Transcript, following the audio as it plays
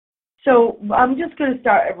So I'm just going to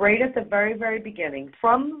start right at the very, very beginning.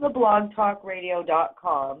 From the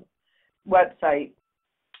blogtalkradio.com website,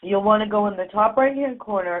 you'll want to go in the top right-hand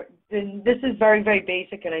corner. And this is very, very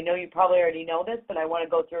basic, and I know you probably already know this, but I want to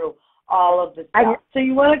go through all of the stuff. So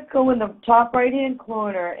you want to go in the top right-hand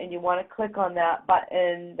corner, and you want to click on that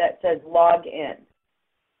button that says Log In.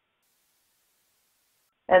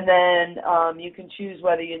 And then you can choose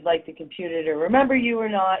whether you'd like the computer to remember you or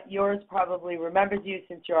not. Yours probably remembers you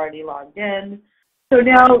since you're already logged in. So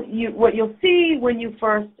now what you'll see when you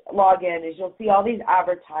first log in is you'll see all these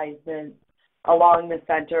advertisements along the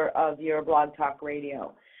center of your Blog Talk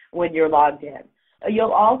Radio when you're logged in.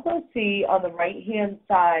 You'll also see on the right-hand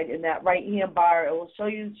side in that right-hand bar, it will show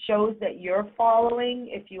you shows that you're following.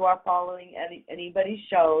 If you are following anybody's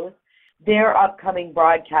shows, their upcoming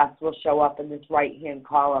broadcasts will show up in this right-hand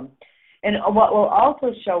column. And what will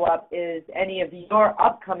also show up is any of your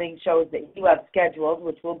upcoming shows that you have scheduled,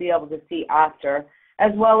 which we'll be able to see after,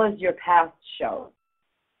 as well as your past shows.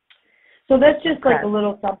 So that's just like a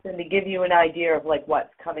little something to give you an idea of like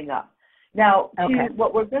what's coming up. Now,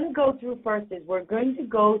 what we're going to go through first is we're going to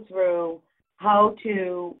go through how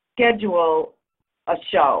to schedule a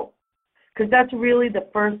show, because that's really the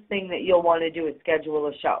first thing that you'll want to do is schedule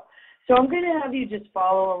a show. So I'm going to have you just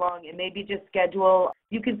follow along and maybe just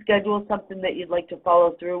you can schedule something that you'd like to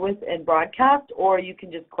follow through with and broadcast, or you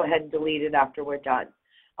can just go ahead and delete it after we're done.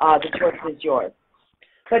 The choice is yours.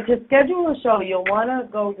 But to schedule a show, you'll want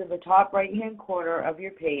to go to the top right-hand corner of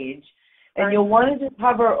your page, and you'll want to just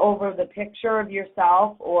hover over the picture of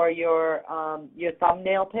yourself or your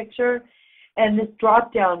thumbnail picture, and this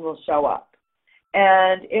drop-down will show up.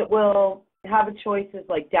 And it will have a choices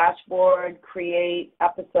like dashboard, create,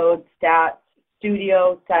 episode, stats,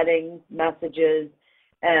 studio, settings, messages,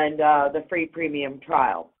 and the free premium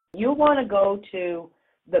trial. You'll want to go to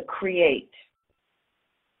the create.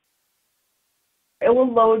 It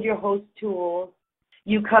will load your host tools.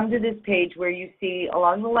 You come to this page where you see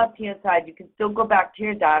along the left-hand side, you can still go back to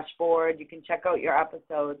your dashboard. You can check out your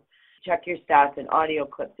episodes, check your stats and audio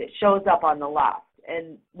clips. It shows up on the left,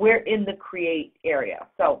 and we're in the create area.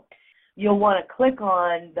 So you'll want to click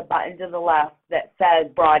on the button to the left that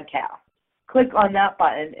says broadcast. Click on that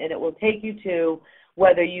button, and it will take you to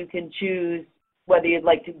whether you can choose whether you'd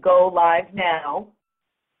like to go live now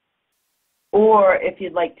or if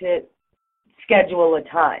you'd like to schedule a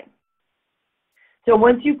time. So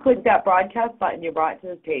once you click that broadcast button, you're brought to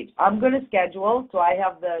this page. I'm going to schedule, so I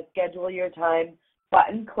have the schedule your time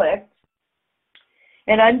button clicked.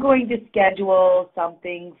 And I'm going to schedule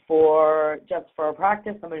something just for a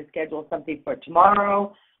practice. I'm going to schedule something for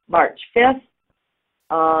tomorrow, March 5th.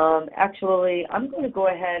 Actually, I'm going to go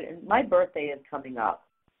ahead, and my birthday is coming up.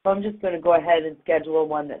 So I'm just going to go ahead and schedule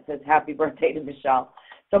one that says happy birthday to Michelle.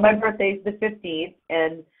 So my birthday is the 15th,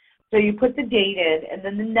 and so you put the date in, and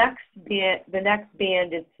then the next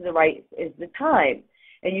band is to the right is the time,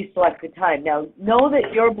 and you select the time. Now, know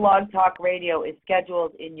that your Blog Talk Radio is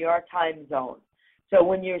scheduled in your time zone. So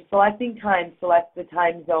when you're selecting time, select the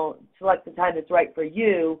time that's right for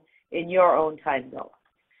you in your own time zone.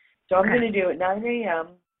 So I'm going to do it 9 a.m.,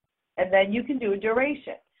 and then you can do a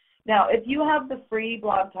duration. Now, if you have the free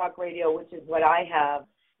Blog Talk Radio, which is what I have,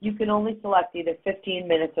 you can only select either 15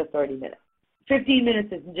 minutes or 30 minutes. 15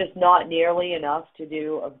 minutes is just not nearly enough to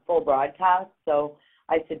do a full broadcast, so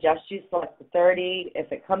I suggest you select the 30.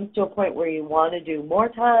 If it comes to a point where you want to do more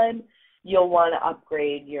time, you'll want to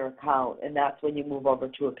upgrade your account, and that's when you move over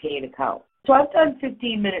to a paid account. So I've done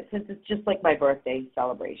 15 minutes since it's just like my birthday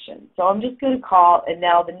celebration. So I'm just going to call, and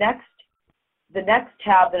now the next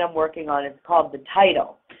tab that I'm working on is called the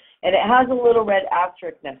title, and it has a little red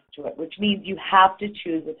asterisk next to it, which means you have to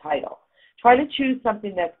choose a title. Try to choose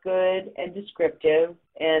something that's good and descriptive,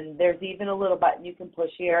 and there's even a little button you can push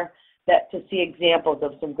here to see examples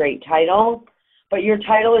of some great titles, but your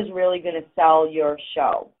title is really going to sell your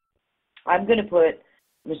show. I'm going to put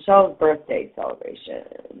Michelle's birthday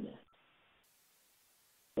celebration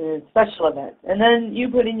and special event, and then you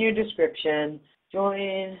put in your description,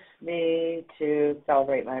 join me to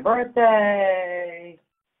celebrate my birthday,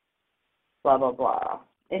 blah, blah, blah.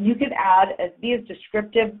 And you can be as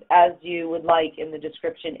descriptive as you would like in the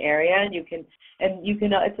description area, and you can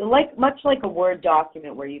it's much like a Word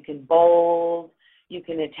document where you can bold, you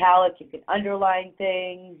can italic, you can underline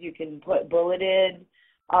things, you can put bulleted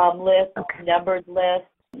lists, numbered lists.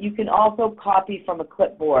 You can also copy from a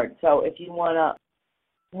clipboard. So if you want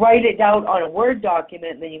to write it down on a Word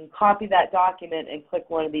document, then you can copy that document and click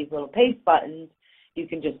one of these little paste buttons. You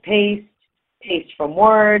can just paste from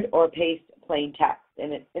Word, or paste plain text.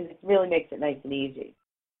 And it really makes it nice and easy.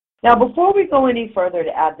 Now, before we go any further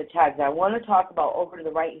to add the tags, I want to talk about over to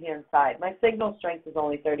the right-hand side. My signal strength is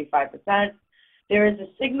only 35%. There is a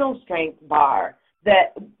signal strength bar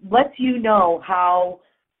that lets you know how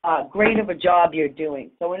great of a job you're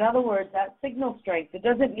doing. So in other words, that signal strength, it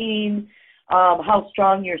doesn't mean how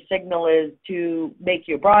strong your signal is to make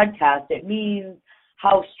your broadcast. It means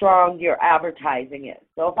how strong your advertising is.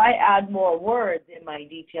 So if I add more words in my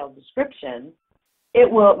detailed description,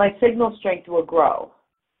 my signal strength will grow.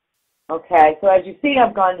 Okay, so as you see,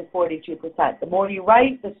 I've gone to 42%. The more you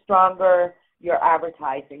write, the stronger your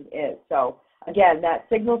advertising is. So again, that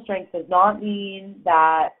signal strength does not mean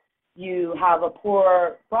that you have a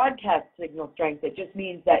poor broadcast signal strength. It just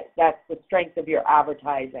means that that's the strength of your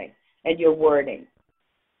advertising and your wording.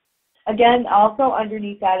 Again, also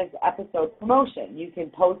underneath that is episode promotion. You can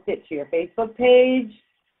post it to your Facebook page,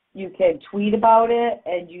 you can tweet about it,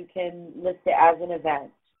 and you can list it as an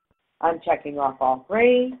event. I'm checking off all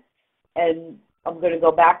three. And I'm going to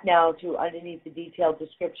go back now to underneath the detailed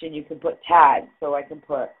description. You can put tags. So I can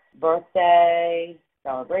put birthday,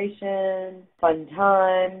 celebration, fun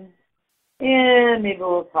time, and maybe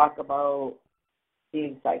we'll talk about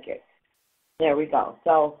being psychic. There we go.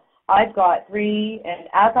 So I've got 3, and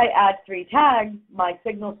as I add 3 tags, my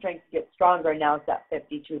signal strength gets stronger. Now it's at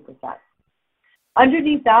 52%.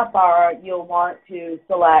 Underneath that bar, you'll want to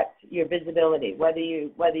select your visibility, whether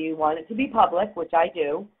you want it to be public, which I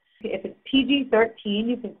do. If it's PG-13,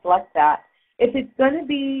 you can select that. If it's going to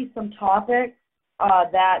be some topics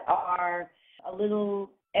that are a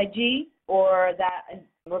little edgy or that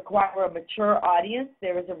require a mature audience,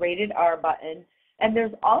 there is a rated R button. And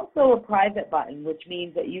there's also a private button, which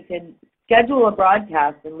means that you can schedule a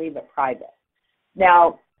broadcast and leave it private.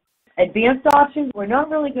 Now, advanced options, we're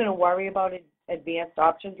not really going to worry about advanced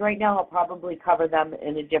options right now. I'll probably cover them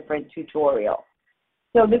in a different tutorial.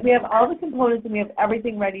 So that we have all the components and we have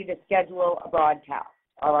everything ready to schedule a broadcast,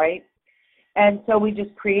 all right? And so we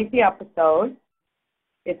just create the episode.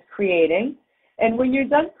 It's creating. And when you're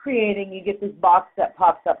done creating, you get this box that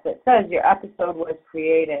pops up that says your episode was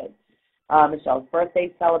created. Michelle's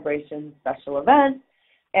birthday celebration special event.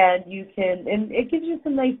 And it gives you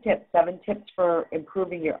some nice tips, 7 tips for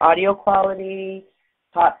improving your audio quality,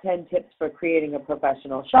 top 10 tips for creating a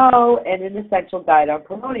professional show, and an essential guide on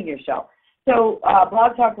promoting your show. So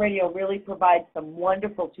Blog Talk Radio really provides some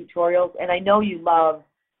wonderful tutorials, and I know you love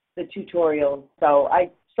the tutorials, so I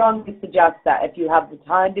strongly suggest that if you have the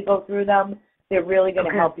time to go through them, they're really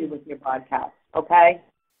going to help you with your broadcast, okay?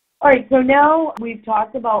 All right, so now we've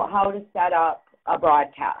talked about how to set up a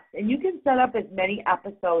broadcast, and you can set up as many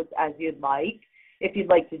episodes as you'd like. If you'd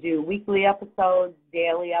like to do weekly episodes,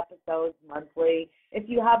 daily episodes, monthly, if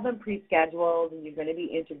you have them pre-scheduled and you're going to be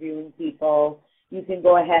interviewing people, you can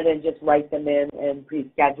go ahead and just write them in and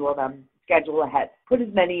pre-schedule them, schedule ahead. Put as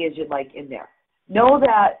many as you'd like in there. Know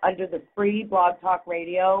that under the free Blog Talk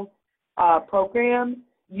Radio program,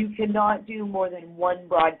 you cannot do more than 1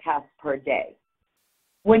 broadcast per day.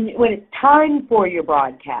 When it's time for your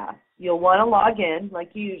broadcast, you'll want to log in like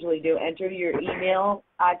you usually do, enter your email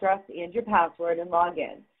address and your password and log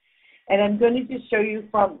in. And I'm going to just show you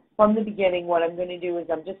from the beginning what I'm going to do is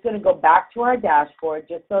I'm just going to go back to our dashboard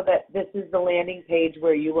just so that this is the landing page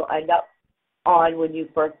where you will end up on when you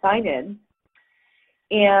first sign in.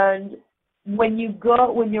 And when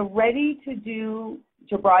you're ready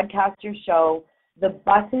to broadcast your show, the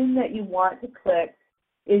button that you want to click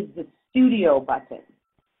is the studio button.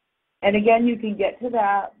 And again, you can get to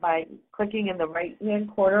that by clicking in the right-hand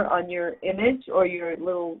corner on your image or your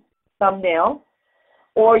little thumbnail,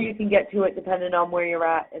 or you can get to it depending on where you're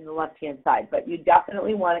at in the left-hand side. But you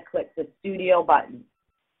definitely want to click the studio button.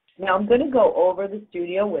 Now I'm going to go over the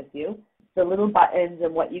studio with you, the little buttons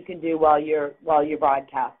and what you can do while you're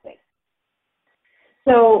broadcasting.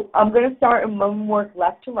 So I'm going to start and work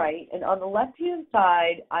left to right. And on the left-hand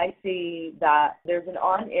side, I see that there's an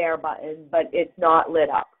on-air button, but it's not lit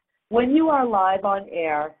up. When you are live on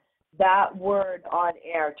air, that word on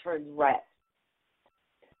air turns red.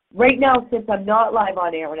 Right now, since I'm not live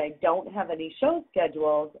on air and I don't have any show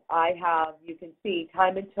schedules, you can see,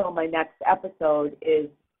 time until my next episode is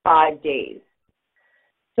 5 days.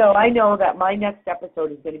 So I know that my next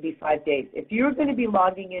episode is going to be 5 days. If you're going to be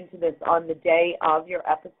logging into this on the day of your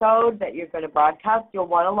episode that you're going to broadcast, you'll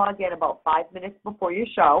want to log in about 5 minutes before your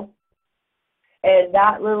show. And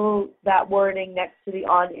that wording next to the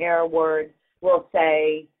on-air word will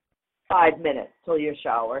say 5 minutes till your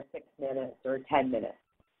show, or 6 minutes, or 10 minutes.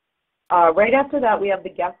 Right after that, we have the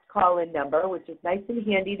guest call-in number, which is nice and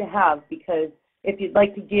handy to have because if you'd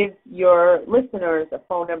like to give your listeners a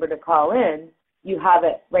phone number to call in, you have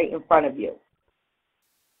it right in front of you.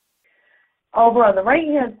 Over on the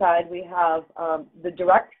right-hand side, we have the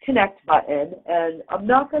Direct Connect button, and I'm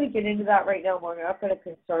not going to get into that right now. We're not going to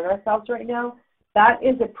concern ourselves right now. That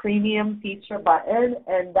is a premium feature button,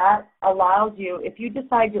 and that allows you, if you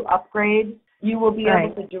decide to upgrade, you will be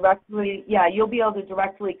able to directly, you'll be able to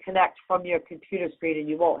directly connect from your computer screen, and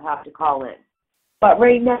you won't have to call in. But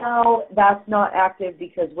right now, that's not active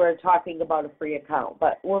because we're talking about a free account.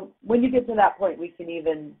 But when you get to that point, we can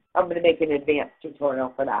even, I'm going to make an advanced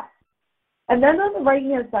tutorial for that. And then on the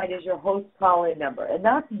right-hand side is your host call-in number, and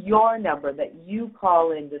that's your number that you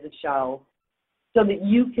call into the show so that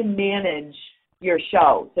you can manage your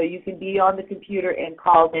show. So you can be on the computer and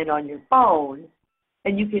call in on your phone,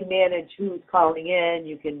 and you can manage who's calling in.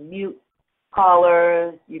 You can mute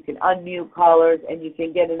callers, you can unmute callers, and you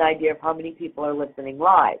can get an idea of how many people are listening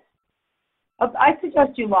live. I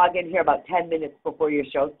suggest you log in here about 10 minutes before your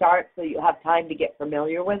show starts so you have time to get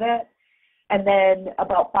familiar with it. And then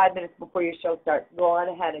about 5 minutes before your show starts, go on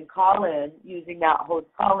ahead and call in using that host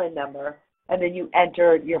call-in number, and then you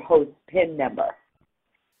enter your host PIN number.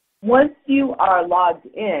 Once you are logged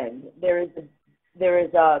in, there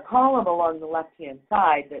is a column along the left-hand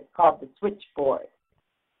side that's called the switchboard.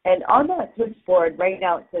 And on that switchboard, right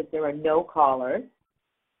now it says there are no callers.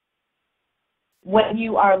 When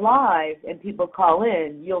you are live and people call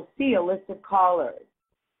in, you'll see a list of callers,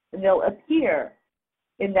 and they'll appear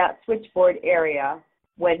in that switchboard area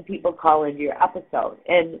when people call into your episode.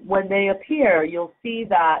 And when they appear, you'll see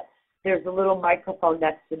that there's a little microphone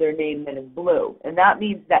next to their name that is blue, and that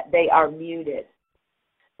means that they are muted.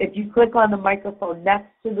 If you click on the microphone next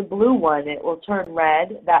to the blue one, it will turn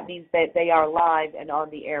red. That means that they are live and on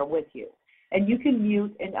the air with you. And you can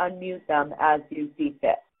mute and unmute them as you see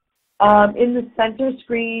fit. In the center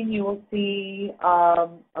screen, you will see,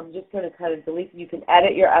 I'm just going to kind of delete, you can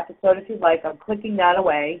edit your episode if you'd like. I'm clicking that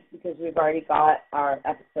away because we've already got our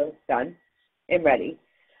episodes done and ready.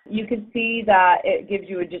 You can see that it gives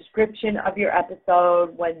you a description of your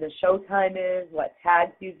episode, when the show time is, what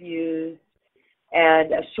tags you've used,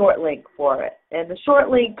 and a short link for it. And the short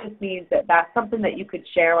link just means that that's something that you could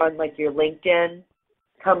share on like your LinkedIn.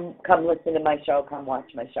 Come listen to my show, come watch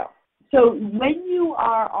my show. So when you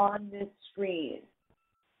are on this screen,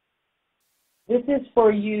 this is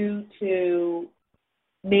for you to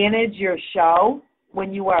manage your show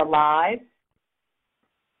when you are live.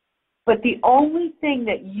 But the only thing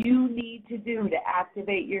that you need to do to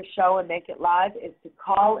activate your show and make it live is to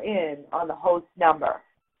call in on the host number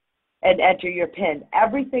and enter your PIN.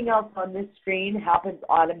 Everything else on this screen happens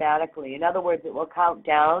automatically. In other words, it will count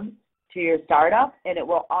down to your startup, and it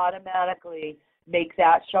will automatically make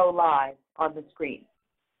that show live on the screen,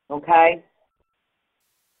 okay?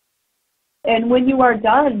 And when you are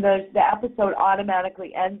done, the episode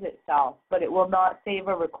automatically ends itself, but it will not save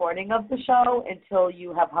a recording of the show until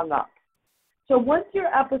you have hung up. So once your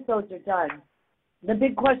episodes are done, the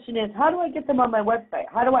big question is, how do I get them on my website?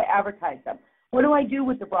 How do I advertise them? What do I do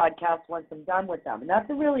with the broadcast once I'm done with them? And that's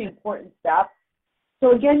a really important step.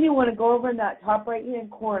 So again, you want to go over in that top right-hand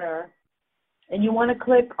corner, and you want to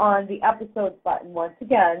click on the episodes button once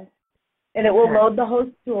again, and it will load the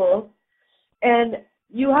host tools. And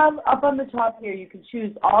you have up on the top here, you can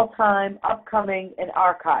choose all time, upcoming, and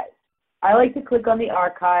archive. I like to click on the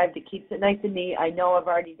archived. It keeps it nice and neat. I know I've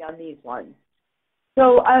already done these ones.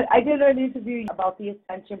 So I did an interview about the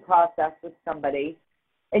ascension process with somebody,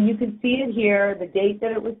 and you can see it here, the date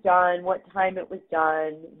that it was done, what time it was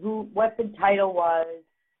done, what the title was,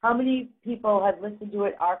 how many people had listened to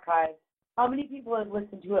it archived, how many people had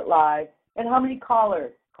listened to it live, and how many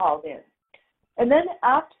callers called in. And then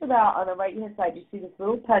after that, on the right-hand side, you see this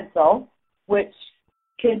little pencil, which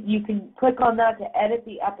you can click on that to edit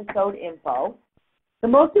the episode info. The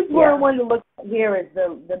most important one to look at here is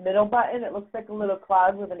the middle button. It looks like a little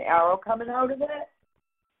cloud with an arrow coming out of it.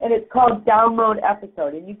 And it's called Download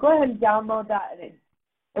Episode. And you go ahead and download that.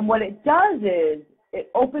 And what it does is it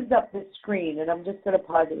opens up this screen. And I'm just going to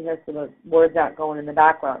pause it here so the words aren't going in the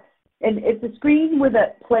background. And it's a screen with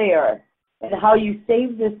a player. And how you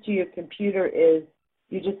save this to your computer is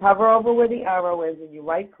you just hover over where the arrow is and you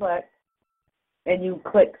right-click. And you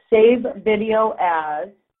click Save Video As.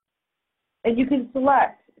 And you can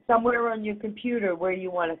select somewhere on your computer where you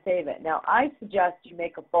want to save it. Now, I suggest you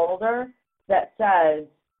make a folder that says,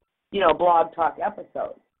 Blog Talk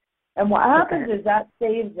episodes. And what happens is that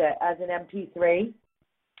saves it as an MP3.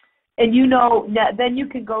 And then you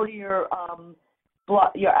can go to your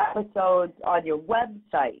episodes on your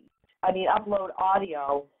website. Upload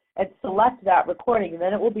audio and select that recording, and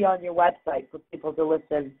then it will be on your website for people to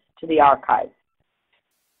listen to the archive.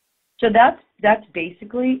 So that's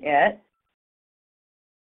basically it.